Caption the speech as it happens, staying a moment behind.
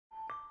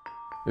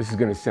This is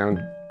going to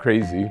sound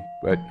crazy,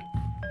 but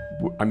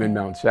I'm in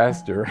Mount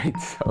Shasta, right?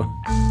 So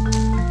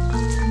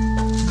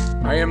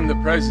I am the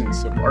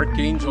presence of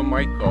Archangel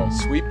Michael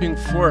sweeping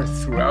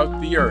forth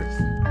throughout the earth.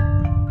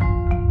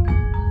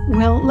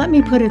 Well, let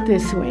me put it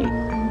this way.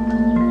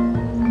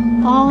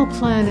 All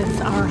planets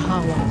are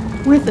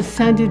hollow, with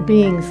ascended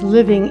beings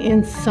living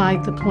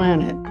inside the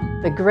planet.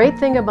 The great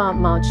thing about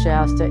Mount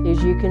Shasta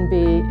is you can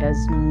be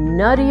as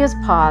nutty as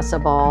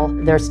possible.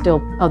 There's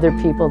still other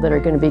people that are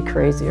going to be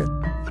crazier.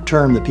 A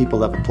term that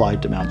people have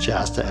applied to Mount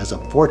Shasta as a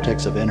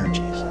vortex of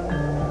energies,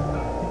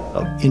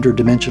 of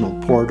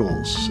interdimensional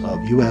portals, of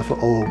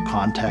UFO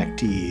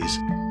contactees.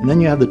 And then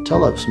you have the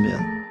Telos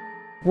myth.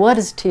 What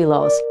is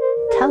Telos?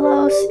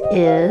 Telos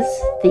is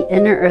the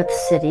inner Earth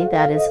city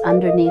that is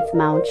underneath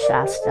Mount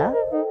Shasta.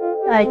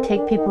 I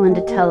take people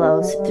into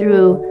Telos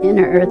through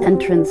inner Earth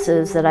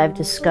entrances that I've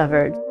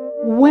discovered.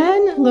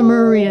 When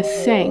Lemuria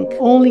sank,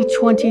 only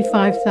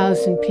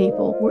 25,000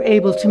 people were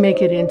able to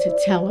make it into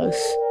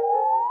Telos.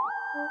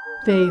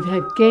 They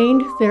had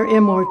gained their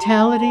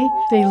immortality.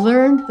 They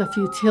learned the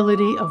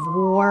futility of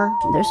war.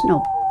 There's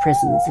no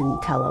prisons in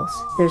Telos.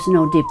 There's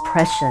no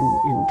depression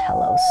in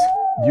Telos.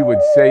 You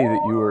would say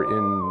that you were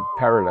in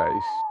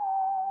paradise.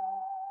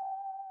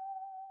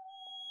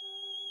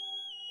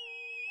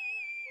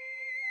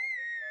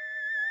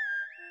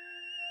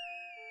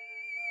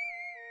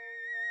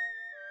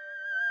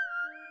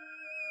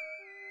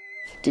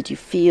 Did you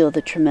feel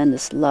the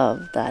tremendous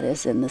love that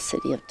is in the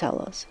city of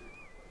Telos?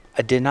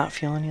 I did not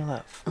feel any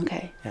love.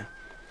 Okay. Yeah.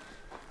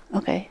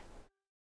 Okay.